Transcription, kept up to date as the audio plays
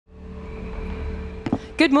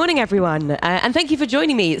Good morning, everyone, and thank you for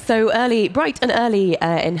joining me so early, bright and early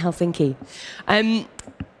in Helsinki.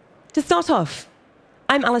 To start off,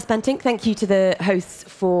 I'm Alice Bentinck. Thank you to the hosts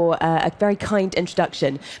for a very kind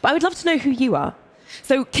introduction. But I would love to know who you are.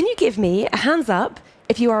 So can you give me a hands up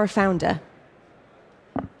if you are a founder?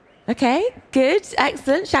 OK, good,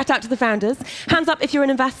 excellent. Shout out to the founders. Hands up if you're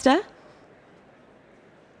an investor.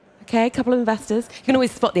 OK, a couple of investors. You can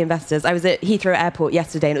always spot the investors. I was at Heathrow Airport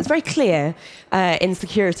yesterday, and it was very clear in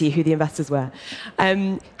security who the investors were.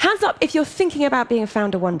 Hands up if you're thinking about being a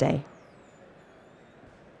founder one day.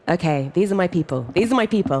 OK, these are my people. These are my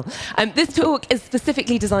people. This talk is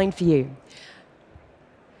specifically designed for you.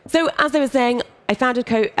 So as I was saying, I founded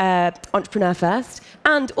Entrepreneur First,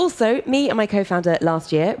 and also me and my co-founder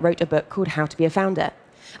last year wrote a book called How to Be a Founder.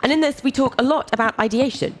 And in this, we talk a lot about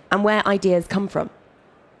ideation and where ideas come from.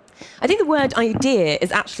 I think the word idea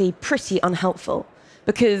is actually pretty unhelpful,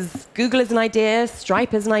 because Google is an idea,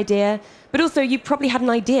 Stripe is an idea, but also you probably had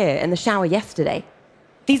an idea in the shower yesterday.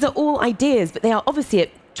 These are all ideas, but they are obviously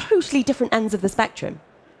at totally different ends of the spectrum.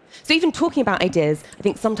 So even talking about ideas, I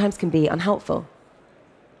think sometimes can be unhelpful.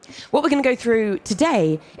 What we're going to go through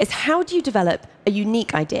today is how do you develop a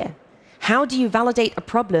unique idea? How do you validate a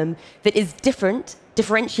problem that is different,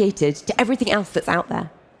 differentiated to everything else that's out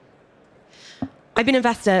there? I've been an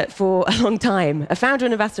investor for a long time, a founder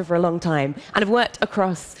and investor for a long time, and I've worked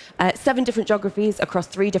across 7 different geographies, across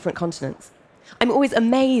 3 different continents. I'm always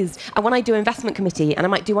amazed at when I do investment committee, and I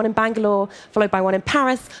might do one in Bangalore, followed by one in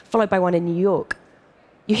Paris, followed by one in New York.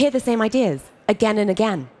 You hear the same ideas again and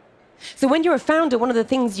again. So when you're a founder, one of the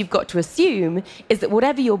things you've got to assume is that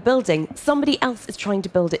whatever you're building, somebody else is trying to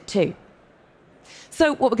build it too.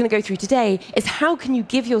 So what we're going to go through today is how can you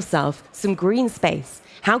give yourself some green space?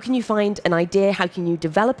 How can you find an idea? How can you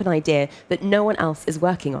develop an idea that no one else is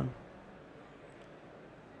working on?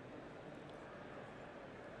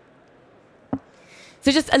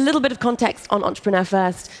 So just a little bit of context on Entrepreneur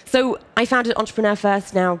First. So I founded Entrepreneur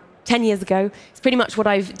First now 10 years ago. It's pretty much what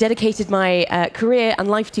I've dedicated my career and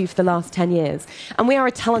life to for the last 10 years. And we are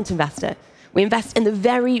a talent investor. We invest in the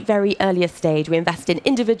very, very earliest stage. We invest in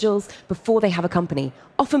individuals before they have a company,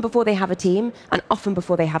 often before they have a team, and often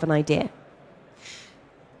before they have an idea.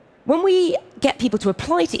 When we get people to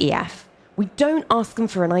apply to EF, we don't ask them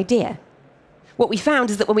for an idea. What we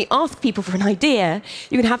found is that when we ask people for an idea,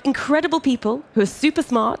 you can have incredible people who are super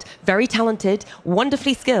smart, very talented,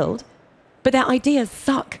 wonderfully skilled, but their ideas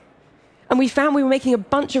suck. And we found we were making a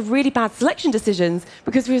bunch of really bad selection decisions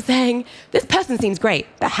because we were saying, this person seems great,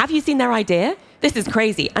 but have you seen their idea? This is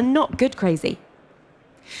crazy, and not good crazy.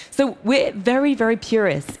 So we're very, very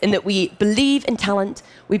purist in that we believe in talent,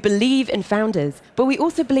 we believe in founders, but we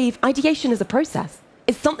also believe ideation is a process.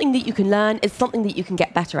 It's something that you can learn, it's something that you can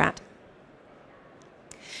get better at.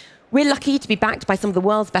 We're lucky to be backed by some of the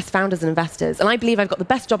world's best founders and investors, and I believe I've got the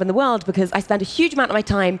best job in the world because I spend a huge amount of my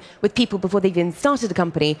time with people before they've even started a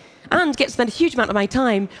company, and get to spend a huge amount of my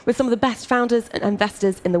time with some of the best founders and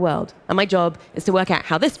investors in the world. And my job is to work out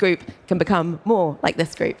how this group can become more like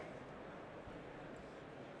this group.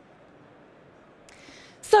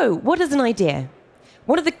 So what is an idea?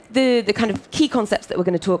 One of the kind of key concepts that we're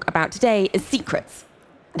going to talk about today is secrets.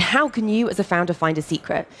 And how can you, as a founder, find a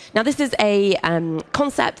secret? Now, this is a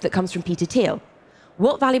concept that comes from Peter Thiel.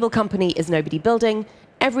 What valuable company is nobody building?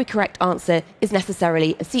 Every correct answer is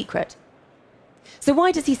necessarily a secret. So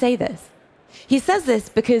why does he say this? He says this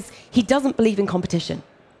because he doesn't believe in competition.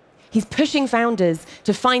 He's pushing founders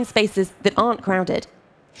to find spaces that aren't crowded.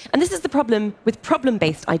 And this is the problem with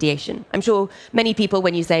problem-based ideation. I'm sure many people,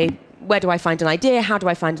 when you say, where do I find an idea? How do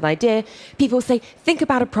I find an idea? People say, think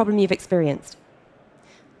about a problem you've experienced.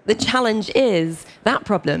 The challenge is that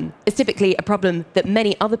problem is typically a problem that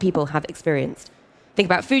many other people have experienced. Think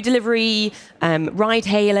about food delivery,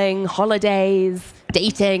 ride-hailing, holidays,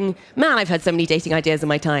 dating. Man, I've had so many dating ideas in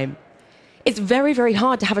my time. It's very, very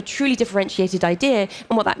hard to have a truly differentiated idea,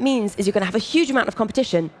 and what that means is you're going to have a huge amount of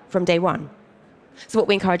competition from day one. So what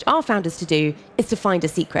we encourage our founders to do is to find a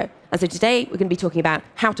secret. And so today, we're going to be talking about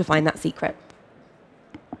how to find that secret.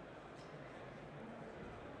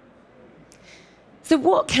 So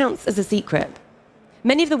what counts as a secret?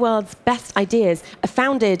 Many of the world's best ideas are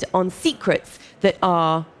founded on secrets that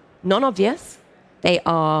are non-obvious, they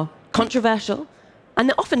are controversial, and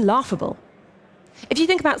they're often laughable. If you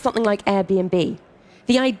think about something like Airbnb,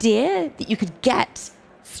 the idea that you could get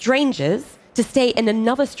strangers to stay in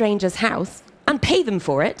another stranger's house and pay them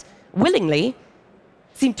for it willingly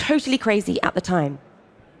seemed totally crazy at the time.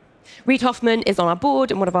 Reid Hoffman is on our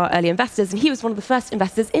board and one of our early investors, and he was one of the first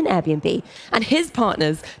investors in Airbnb. And his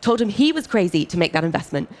partners told him he was crazy to make that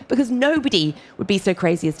investment because nobody would be so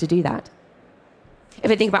crazy as to do that. If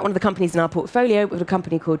I think about one of the companies in our portfolio, we have a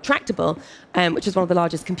company called Tractable, which is one of the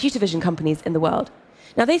largest computer vision companies in the world.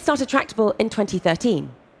 Now, they started Tractable in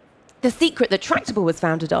 2013. The secret that Tractable was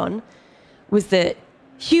founded on was that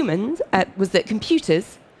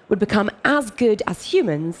computers would become as good as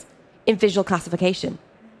humans in visual classification.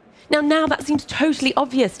 Now that seems totally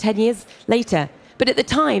obvious 10 years later, but at the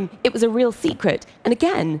time, it was a real secret. And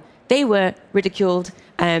again, they were ridiculed,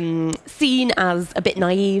 seen as a bit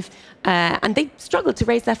naive, and they struggled to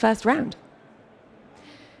raise their first round.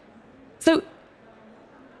 So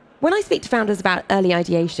when I speak to founders about early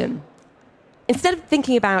ideation, instead of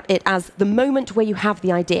thinking about it as the moment where you have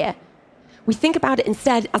the idea, we think about it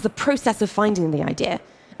instead as a process of finding the idea.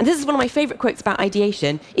 And this is one of my favorite quotes about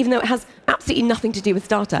ideation, even though it has absolutely nothing to do with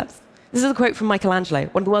startups. This is a quote from Michelangelo,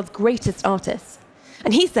 one of the world's greatest artists.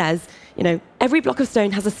 And he says, every block of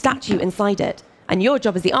stone has a statue inside it. And your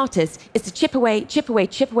job as the artist is to chip away at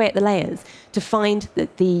the layers to find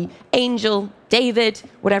the angel, David,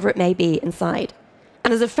 whatever it may be inside.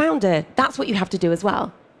 And as a founder, that's what you have to do as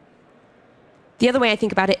well. The other way I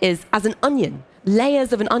think about it is as an onion,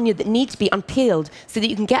 layers of an onion that need to be unpeeled so that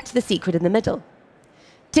you can get to the secret in the middle.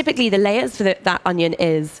 Typically, the layers for that onion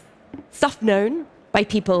is stuff known by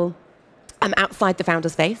people outside the founder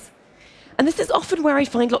space. And this is often where I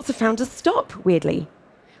find lots of founders stop, weirdly.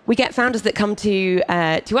 We get founders that come to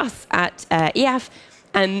us at EF,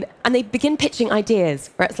 and they begin pitching ideas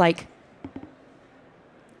where it's like,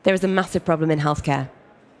 there is a massive problem in healthcare.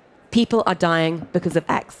 People are dying because of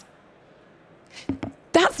X.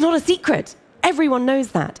 That's not a secret. Everyone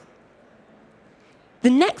knows that. The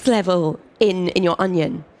next level in your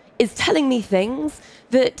onion is telling me things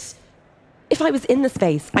that, if I was in the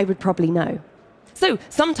space, I would probably know. So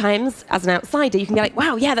sometimes, as an outsider, you can be like,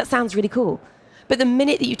 wow, yeah, that sounds really cool. But the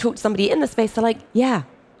minute that you talk to somebody in the space, they're like, yeah,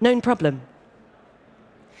 known problem.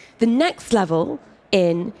 The next level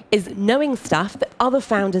in is knowing stuff that other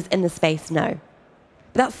founders in the space know.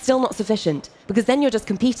 But that's still not sufficient, because then you're just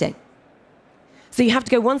competing. So you have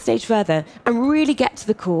to go one stage further and really get to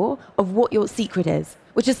the core of what your secret is,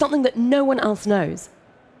 which is something that no one else knows.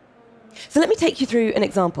 So let me take you through an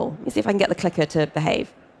example. Let me see if I can get the clicker to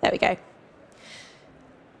behave. There we go.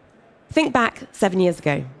 Think back 7 years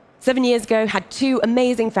ago. 7 years ago, had two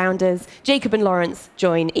amazing founders, Jacob and Lawrence,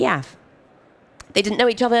 join EF. They didn't know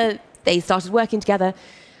each other. They started working together.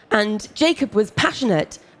 And Jacob was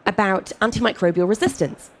passionate about antimicrobial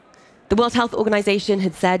resistance. The World Health Organization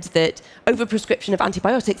had said that overprescription of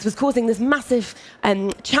antibiotics was causing this massive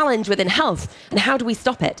challenge within health, and how do we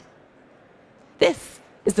stop it? This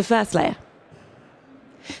is the first layer.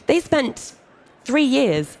 They spent 3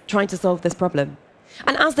 years trying to solve this problem.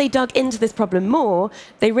 And as they dug into this problem more,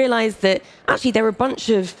 they realized that actually there were a bunch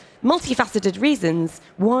of multifaceted reasons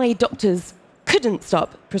why doctors couldn't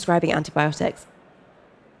stop prescribing antibiotics.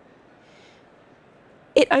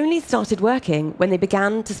 It only started working when they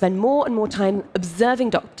began to spend more and more time observing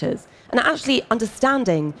doctors and actually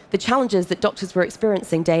understanding the challenges that doctors were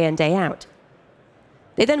experiencing day in, day out.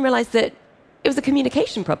 They then realized that it was a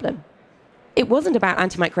communication problem. It wasn't about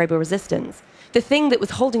antimicrobial resistance. The thing that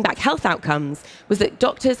was holding back health outcomes was that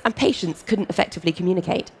doctors and patients couldn't effectively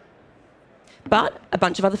communicate. But a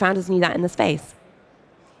bunch of other founders knew that in the space.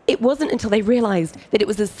 It wasn't until they realized that it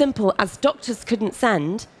was as simple as doctors couldn't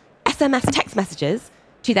send SMS text messages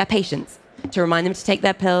to their patients to remind them to take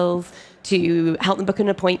their pills, to help them book an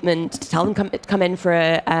appointment, to tell them to come in for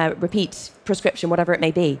a repeat prescription, whatever it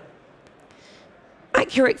may be.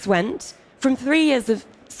 Accurix went from 3 years of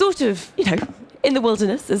sort of, in the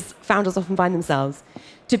wilderness, as founders often find themselves,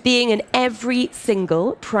 to being in every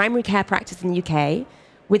single primary care practice in the UK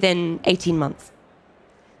within 18 months.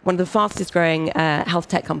 One of the fastest growing health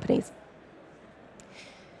tech companies.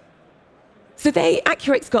 So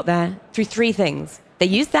Accurix got there through 3 things. They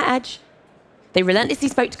used their edge, they relentlessly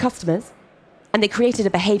spoke to customers, and they created a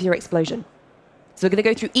behavior explosion. So we're going to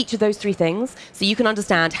go through each of those 3 things so you can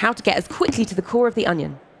understand how to get as quickly to the core of the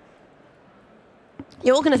onion.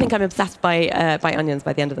 You're all going to think I'm obsessed by onions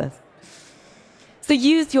by the end of this. So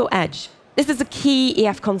use your edge. This is a key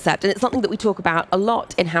EF concept, and it's something that we talk about a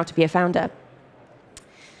lot in How to Be a Founder.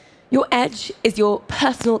 Your edge is your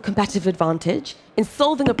personal competitive advantage in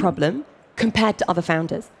solving a problem compared to other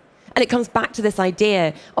founders. And it comes back to this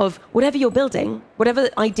idea of whatever you're building, whatever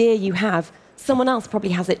idea you have, someone else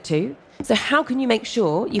probably has it too. So how can you make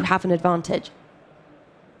sure you have an advantage?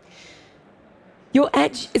 Your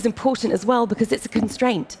edge is important as well because it's a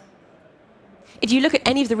constraint. If you look at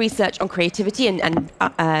any of the research on creativity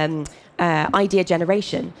and idea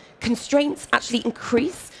generation, constraints actually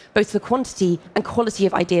increase both the quantity and quality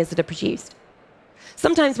of ideas that are produced.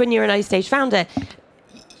 Sometimes when you're an early-stage founder,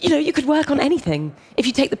 you could work on anything. If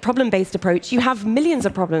you take the problem-based approach, you have millions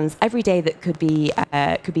of problems every day that could be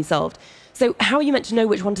solved. So how are you meant to know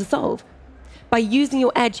which one to solve? By using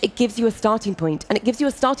your edge, it gives you a starting point, and it gives you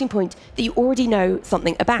a starting point that you already know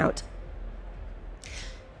something about.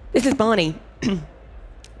 This is Barney.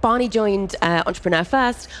 Barney joined Entrepreneur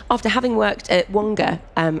First after having worked at Wonga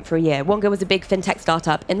for a year. Wonga was a big fintech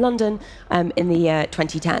startup in London in the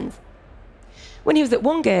 2010s. When he was at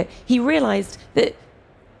Wonga, he realized that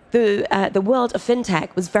the world of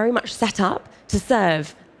fintech was very much set up to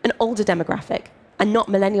serve an older demographic and not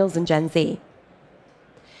millennials and Gen Z.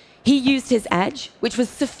 He used his edge, which was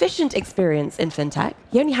sufficient experience in fintech.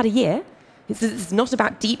 He only had a year. This is not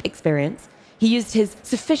about deep experience. He used his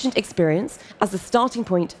sufficient experience as the starting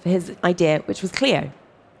point for his idea, which was Clio.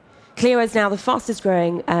 Clio is now the fastest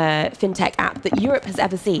growing fintech app that Europe has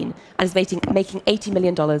ever seen and is making $80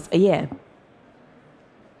 million a year.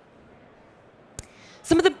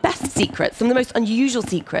 Some of the best secrets, some of the most unusual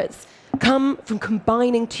secrets, come from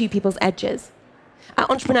combining two people's edges. At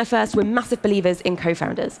Entrepreneur First, we're massive believers in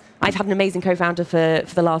co-founders. I've had an amazing co-founder for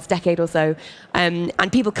the last decade or so,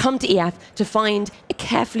 and people come to EF to find a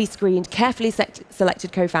carefully screened, carefully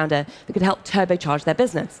selected co-founder that could help turbocharge their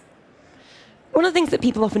business. One of the things that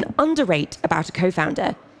people often underrate about a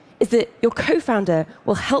co-founder is that your co-founder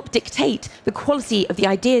will help dictate the quality of the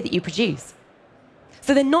idea that you produce.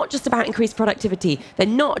 So they're not just about increased productivity. They're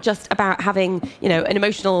not just about having an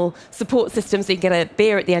emotional support system so you can get a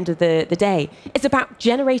beer at the end of the day. It's about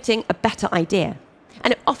generating a better idea.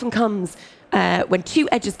 And it often comes when two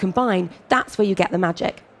edges combine, that's where you get the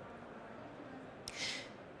magic.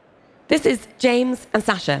 This is James and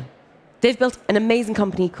Sasha. They've built an amazing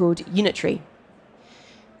company called Unitary.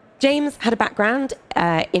 James had a background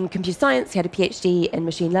in computer science. He had a PhD in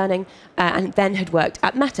machine learning and then had worked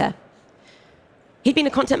at Meta. He'd been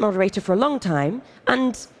a content moderator for a long time,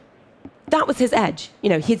 and that was his edge.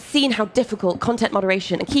 He'd seen how difficult content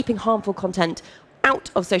moderation and keeping harmful content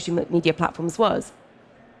out of social media platforms was.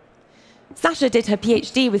 Sasha did her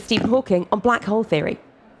PhD with Stephen Hawking on black hole theory.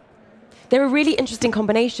 They're a really interesting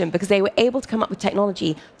combination because they were able to come up with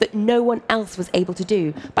technology that no one else was able to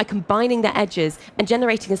do by combining their edges and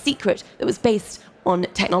generating a secret that was based on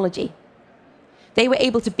technology. They were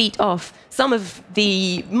able to beat off some of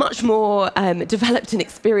the much more developed and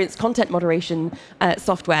experienced content moderation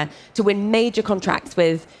software to win major contracts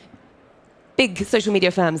with big social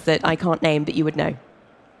media firms that I can't name, but you would know.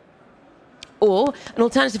 Or an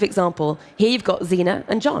alternative example, here you've got Zena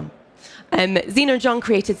and John. Zena and John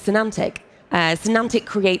created Bentinck. Bentinck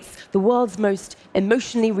creates the world's most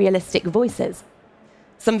emotionally realistic voices.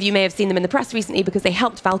 Some of you may have seen them in the press recently because they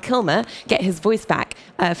helped Val Kilmer get his voice back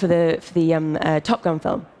for the Top Gun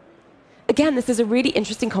film. Again, this is a really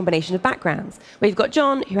interesting combination of backgrounds, where you've got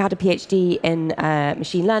John, who had a PhD in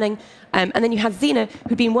machine learning, and then you had Zena,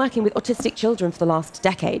 who'd been working with autistic children for the last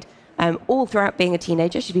decade. All throughout being a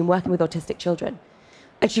teenager, she'd been working with autistic children.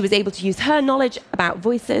 And she was able to use her knowledge about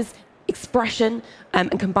voices, expression,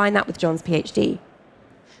 and combine that with John's PhD.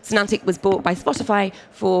 Bentinck was bought by Spotify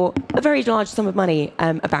for a very large sum of money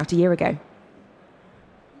about a year ago.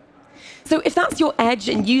 So if that's your edge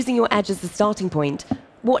and using your edge as the starting point,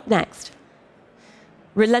 what next?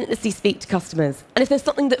 Relentlessly speak to customers. And if there's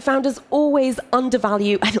something that founders always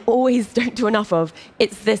undervalue and always don't do enough of,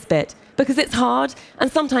 it's this bit. Because it's hard,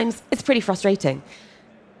 and sometimes it's pretty frustrating.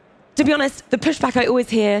 To be honest, the pushback I always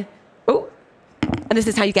hear, and this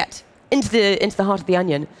is how you get into the heart of the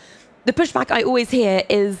onion. The pushback I always hear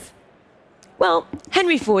is, well,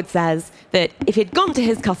 Henry Ford says that if he'd gone to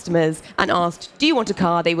his customers and asked, do you want a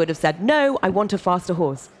car, they would have said, no, I want a faster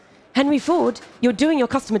horse. Henry Ford, you're doing your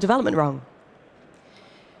customer development wrong.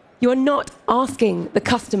 You're not asking the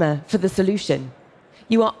customer for the solution.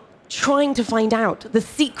 You are trying to find out the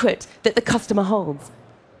secret that the customer holds.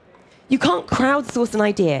 You can't crowdsource an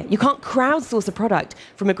idea. You can't crowdsource a product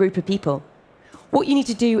from a group of people. What you need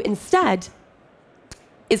to do instead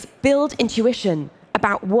is build intuition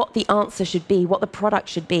about what the answer should be, what the product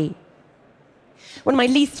should be. One of my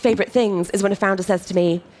least favorite things is when a founder says to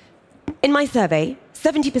me, in my survey,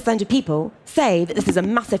 70% of people say that this is a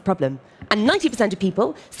massive problem, and 90% of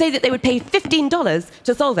people say that they would pay $15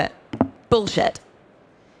 to solve it. Bullshit.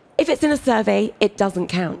 If it's in a survey, it doesn't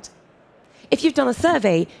count. If you've done a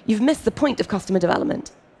survey, you've missed the point of customer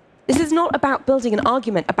development. This is not about building an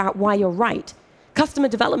argument about why you're right. Customer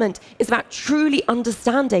development is about truly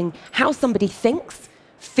understanding how somebody thinks,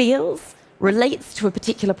 feels, relates to a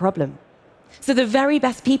particular problem. So the very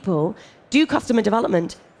best people do customer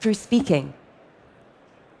development through speaking.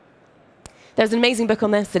 There's an amazing book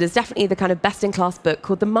on this that is definitely the kind of best-in-class book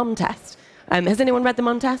called The Mum Test. Has anyone read The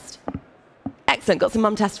Mum Test? Excellent, got some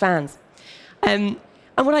mum test fans. And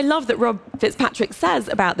what I love that Rob Fitzpatrick says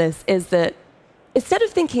about this is that instead of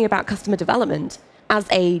thinking about customer development as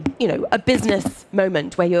a business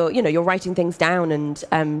moment where you're writing things down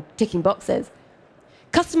and ticking boxes,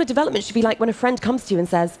 customer development should be like when a friend comes to you and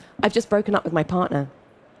says, I've just broken up with my partner,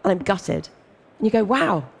 and I'm gutted. And you go,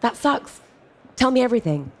 wow, that sucks. Tell me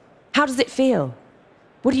everything. How does it feel?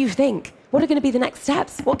 What do you think? What are going to be the next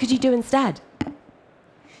steps? What could you do instead?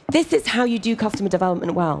 This is how you do customer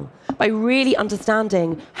development well, by really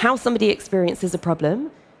understanding how somebody experiences a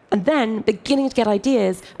problem, and then beginning to get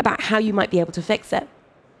ideas about how you might be able to fix it.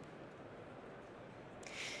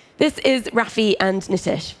 This is Rafi and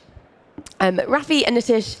Nitish. Rafi and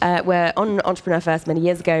Nitish were on Entrepreneur First many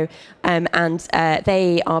years ago, and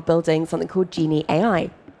they are building something called Genie AI.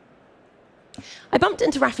 I bumped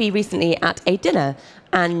into Rafi recently at a dinner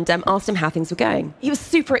and asked him how things were going. He was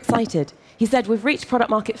super excited. He said, we've reached product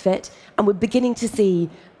market fit, and we're beginning to see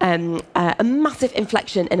a massive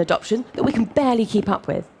inflection in adoption that we can barely keep up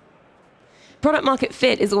with. Product market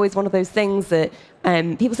fit is always one of those things that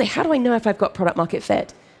people say, how do I know if I've got product market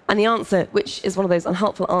fit? And the answer, which is one of those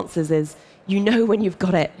unhelpful answers, is you know when you've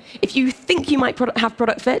got it. If you think you might have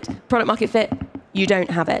product market fit, you don't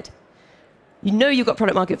have it. You know you've got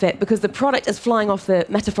product market fit because the product is flying off the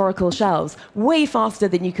metaphorical shelves way faster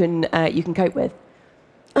than you can cope with.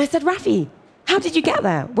 And I said, Rafi, how did you get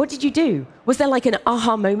there? What did you do? Was there like an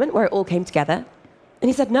aha moment where it all came together? And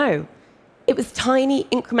he said, no. It was tiny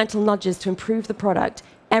incremental nudges to improve the product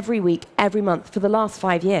every week, every month for the last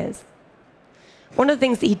 5 years. One of the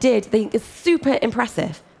things that he did that I think is super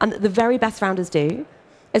impressive, and that the very best founders do,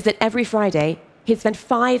 is that every Friday, he'd spend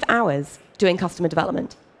 5 hours doing customer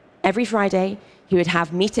development. Every Friday, he would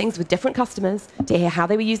have meetings with different customers to hear how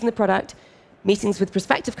they were using the product, meetings with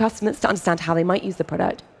prospective customers to understand how they might use the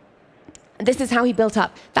product. And this is how he built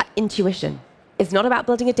up that intuition. It's not about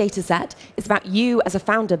building a data set. It's about you as a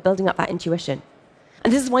founder building up that intuition.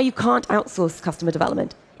 And this is why you can't outsource customer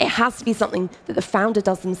development. It has to be something that the founder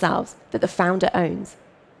does themselves, that the founder owns.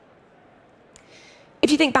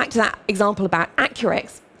 If you think back to that example about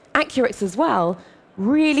Accurix as well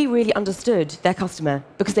really, really understood their customer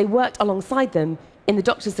because they worked alongside them in the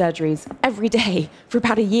doctor's surgeries every day for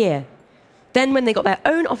about a year. Then when they got their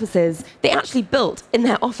own offices, they actually built in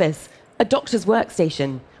their office a doctor's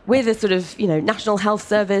workstation with a sort of National Health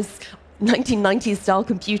Service 1990s style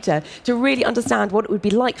computer to really understand what it would be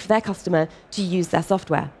like for their customer to use their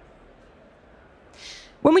software.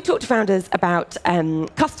 When we talk to founders about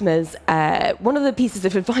customers, one of the pieces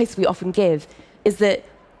of advice we often give is that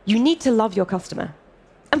you need to love your customer.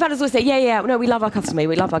 And founders always say, yeah, no, we love our customer,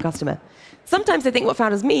 we love our customer. Sometimes I think what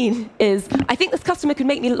founders mean is, I think this customer can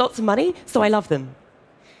make me lots of money, so I love them.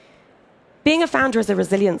 Being a founder is a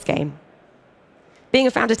resilience game. Being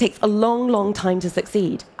a founder takes a long, long time to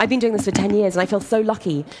succeed. I've been doing this for 10 years, and I feel so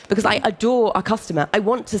lucky because I adore our customer. I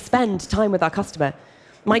want to spend time with our customer.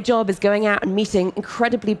 My job is going out and meeting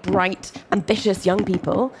incredibly bright, ambitious young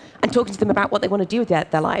people and talking to them about what they want to do with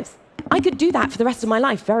their lives. I could do that for the rest of my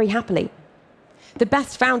life very happily. The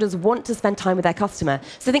best founders want to spend time with their customer.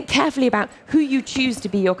 So think carefully about who you choose to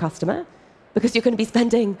be your customer, because you're going to be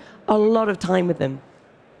spending a lot of time with them.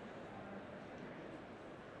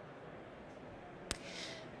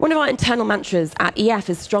 One of our internal mantras at EF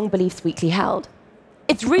is strong beliefs weakly held.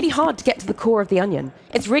 It's really hard to get to the core of the onion.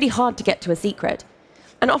 It's really hard to get to a secret.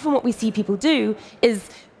 And often what we see people do is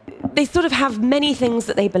they sort of have many things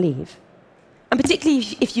that they believe. And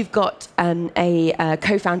particularly if you've got a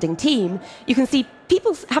co-founding team, you can see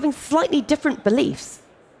people having slightly different beliefs.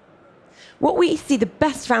 What we see the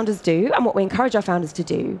best founders do, and what we encourage our founders to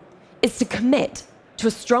do, is to commit to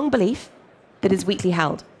a strong belief that is weakly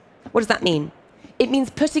held. What does that mean? It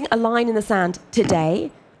means putting a line in the sand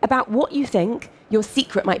today about what you think your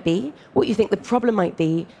secret might be, what you think the problem might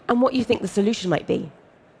be, and what you think the solution might be.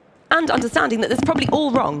 And understanding that it's probably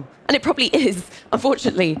all wrong. And it probably is,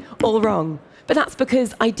 unfortunately, all wrong. But that's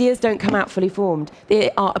because ideas don't come out fully formed.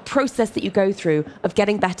 They are a process that you go through of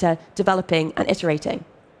getting better, developing, and iterating.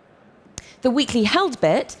 The weakly held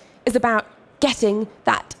bit is about getting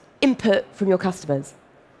that input from your customers.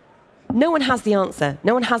 No one has the answer.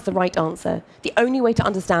 No one has the right answer. The only way to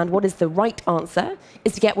understand what is the right answer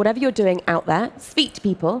is to get whatever you're doing out there, speak to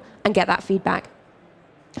people, and get that feedback.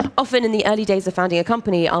 Often in the early days of founding a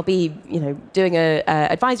company, I'll be doing an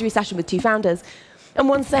advisory session with 2 founders, and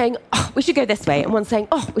one's saying, oh, we should go this way, and one's saying,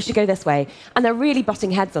 oh, we should go this way, and they're really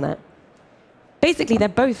butting heads on it. Basically, they're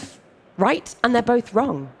both right and they're both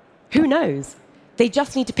wrong. Who knows? They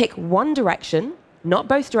just need to pick one direction, not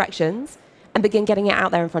both directions, and begin getting it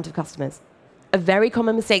out there in front of customers. a very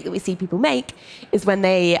common mistake that we see people make is when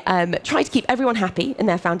they try to keep everyone happy in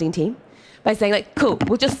their founding team by saying, like, cool,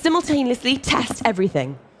 we'll just simultaneously test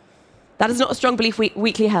everything. That is not a strong belief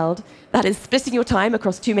weakly held. That is splitting your time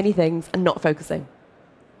across too many things and not focusing.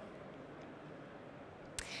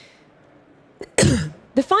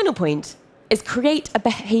 The final point is create a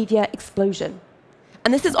behavior explosion.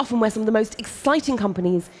 And this is often where some of the most exciting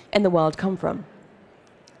companies in the world come from.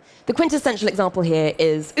 The quintessential example here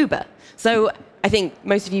is Uber. So I think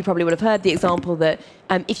most of you probably would have heard the example that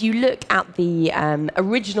if you look at the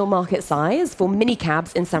original market size for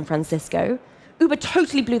minicabs in San Francisco, Uber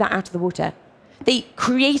totally blew that out of the water. They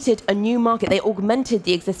created a new market. They augmented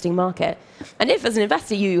the existing market. And if, as an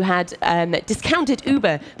investor, you had discounted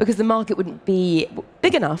Uber because the market wouldn't be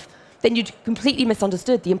big enough, then you'd completely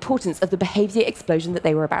misunderstood the importance of the behavior explosion that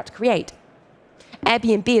they were about to create.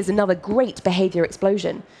 Airbnb is another great behavior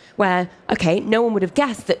explosion, where, OK, no one would have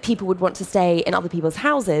guessed that people would want to stay in other people's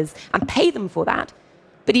houses and pay them for that.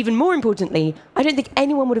 But even more importantly, I don't think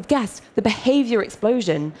anyone would have guessed the behavior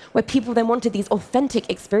explosion where people then wanted these authentic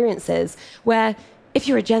experiences where if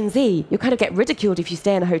you're a Gen Z, you kind of get ridiculed if you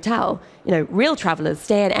stay in a hotel. You know, real travelers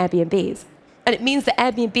stay in Airbnbs. And it means that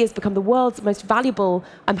Airbnb has become the world's most valuable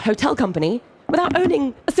hotel company without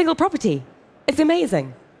owning a single property. It's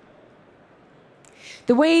amazing.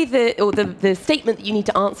 The way the statement that you need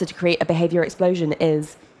to answer to create a behavior explosion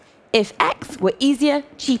is, if X were easier,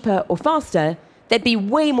 cheaper, or faster, there'd be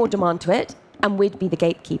way more demand to it, and we'd be the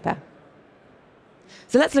gatekeeper.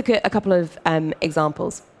 So let's look at a couple of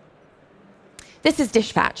examples. This is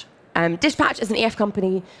Dishpatch. Dishpatch is an EF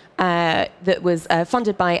company that was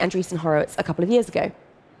funded by Andreessen Horowitz a couple of years ago.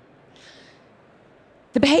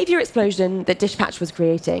 The behavior explosion that Dishpatch was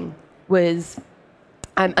creating was,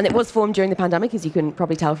 and it was formed during the pandemic, as you can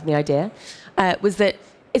probably tell from the idea, was that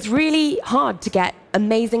it's really hard to get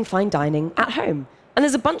amazing fine dining at home. And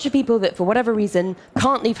there's a bunch of people that, for whatever reason,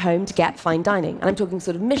 can't leave home to get fine dining. And I'm talking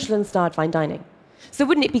sort of Michelin-starred fine dining. So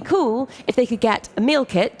wouldn't it be cool if they could get a meal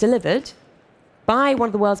kit delivered by one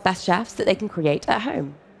of the world's best chefs that they can create at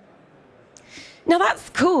home? Now, that's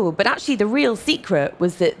cool, but actually the real secret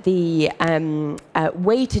was that the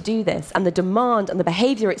way to do this and the demand and the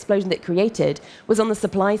behavior explosion that it created was on the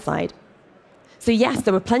supply side. So yes,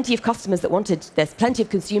 there were plenty of customers that wanted this, plenty of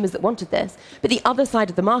consumers that wanted this, but the other side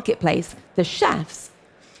of the marketplace, the chefs,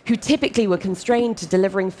 who typically were constrained to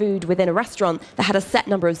delivering food within a restaurant that had a set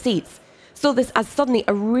number of seats, saw this as suddenly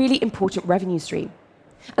a really important revenue stream.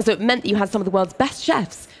 And so it meant that you had some of the world's best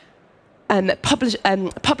chefs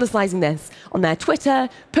publicizing this on their Twitter,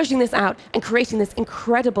 pushing this out, and creating this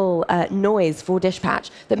incredible noise for Dishpatch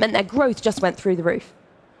that meant their growth just went through the roof.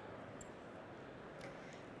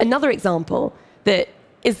 Another example that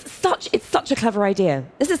is such a clever idea.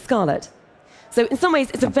 This is Scarlett. So in some ways,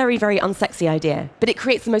 it's a very, very unsexy idea, but it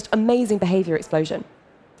creates the most amazing behavior explosion.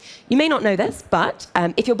 You may not know this, but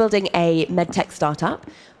if you're building a medtech startup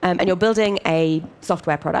and you're building a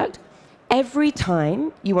software product, every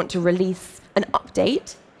time you want to release an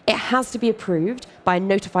update, it has to be approved by a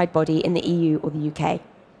notified body in the EU or the UK.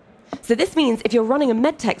 So this means if you're running a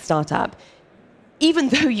medtech startup, even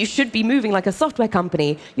though you should be moving like a software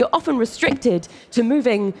company, you're often restricted to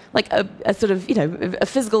moving like a sort of, a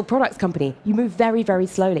physical products company. You move very, very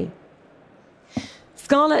slowly.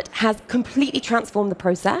 Scarlett has completely transformed the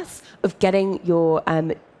process of getting your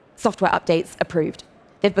software updates approved.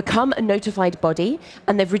 They've become a notified body,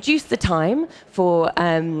 and they've reduced the time for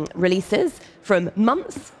releases from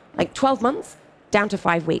months, like 12 months, down to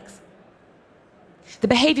 5 weeks. The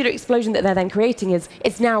behavior explosion that they're then creating is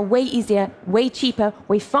it's now way easier, way cheaper,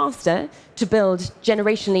 way faster to build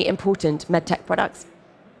generationally important medtech products.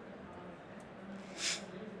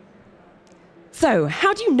 So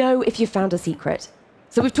how do you know if you've found a secret?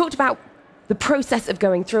 So we've talked about the process of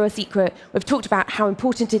going through a secret. We've talked about how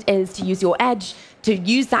important it is to use your edge, to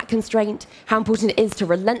use that constraint, how important it is to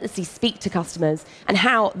relentlessly speak to customers, and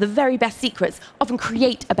how the very best secrets often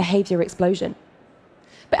create a behavior explosion.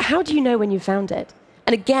 But how do you know when you've found it?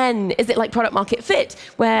 And again, is it like product market fit,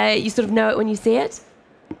 where you sort of know it when you see it?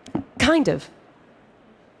 Kind of.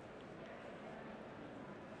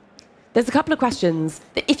 There's a couple of questions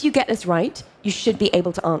that if you get this right, you should be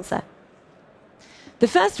able to answer. The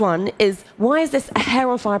first one is, why is this a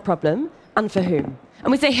hair-on-fire problem, and for whom?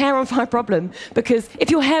 And we say hair-on-fire problem because if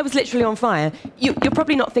your hair was literally on fire, you're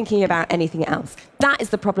probably not thinking about anything else. That is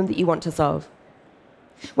the problem that you want to solve.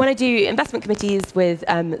 When I do investment committees with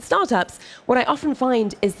startups, what I often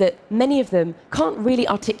find is that many of them can't really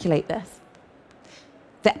articulate this.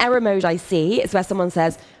 The error mode I see is where someone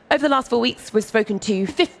says, over the last 4 weeks, we've spoken to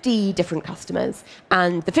 50 different customers,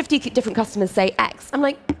 and the 50 different customers say X. I'm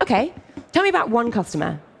like, OK, Tell me about one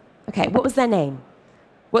customer. OK, what was their name?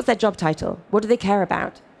 What's their job title? What do they care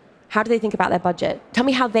about? How do they think about their budget? Tell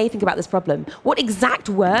me how they think about this problem. What exact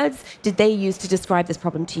words did they use to describe this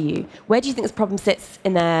problem to you? Where do you think this problem sits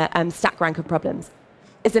in their stack rank of problems?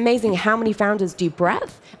 It's amazing how many founders do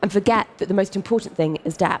breadth and forget that the most important thing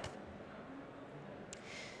is depth.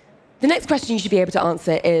 The next question you should be able to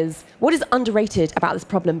answer is, what is underrated about this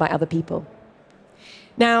problem by other people?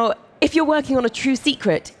 Now, if you're working on a true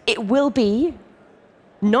secret, it will be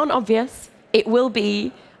non-obvious, it will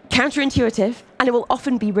be counterintuitive, and it will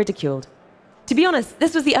often be ridiculed. To be honest,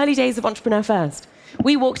 this was the early days of Entrepreneur First.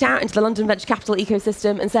 We walked out into the London venture capital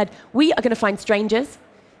ecosystem and said, we are going to find strangers,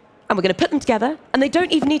 and we're going to put them together, and they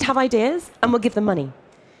don't even need to have ideas, and we'll give them money.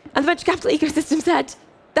 And the venture capital ecosystem said,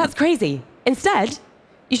 that's crazy. Instead,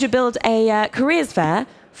 you should build a careers fair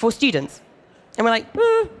for students. And we're like,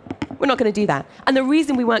 we're not going to do that. And the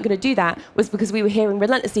reason we weren't going to do that was because we were hearing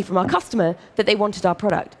relentlessly from our customer that they wanted our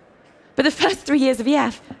product. But the first 3 years of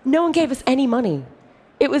EF, no one gave us any money.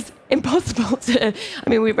 It was impossible to,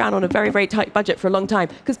 we ran on a very, very tight budget for a long time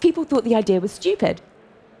because people thought the idea was stupid.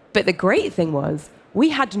 But the great thing was, we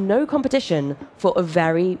had no competition for a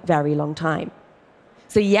very, very long time.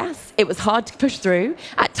 So yes, it was hard to push through.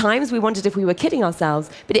 At times, we wondered if we were kidding ourselves,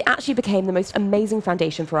 but it actually became the most amazing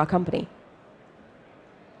foundation for our company.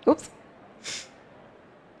 Oops.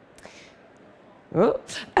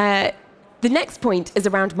 The next point is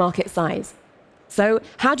around market size. So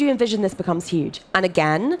how do you envision this becomes huge? And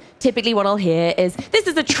again, typically what I'll hear is, this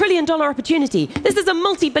is a $1 trillion opportunity. This is a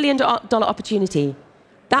multi-billion-dollar opportunity.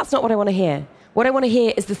 That's not what I want to hear. What I want to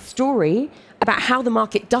hear is the story about how the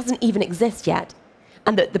market doesn't even exist yet,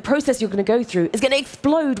 and that the process you're going to go through is going to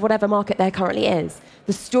explode whatever market there currently is.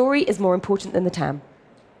 The story is more important than the TAM.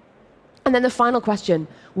 And then the final question,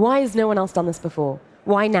 why has no one else done this before?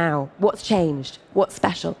 Why now? What's changed? What's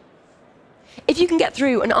special? If you can get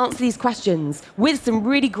through and answer these questions with some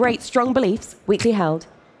really great, strong beliefs, weakly held,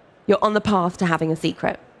 you're on the path to having a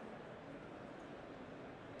secret.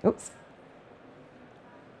 Oops.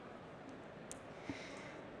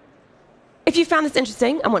 If you found this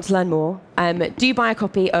interesting and want to learn more, do buy a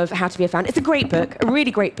copy of How to Be a Founder. It's a great book, a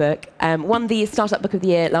really great book. Won the Startup Book of the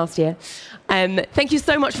Year last year. Thank you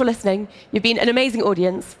so much for listening. You've been an amazing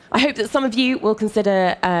audience. I hope that some of you will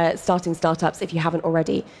consider starting startups if you haven't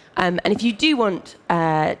already. And if you do want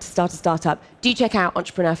to start a startup, do check out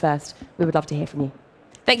Entrepreneur First. We would love to hear from you.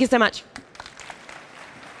 Thank you so much.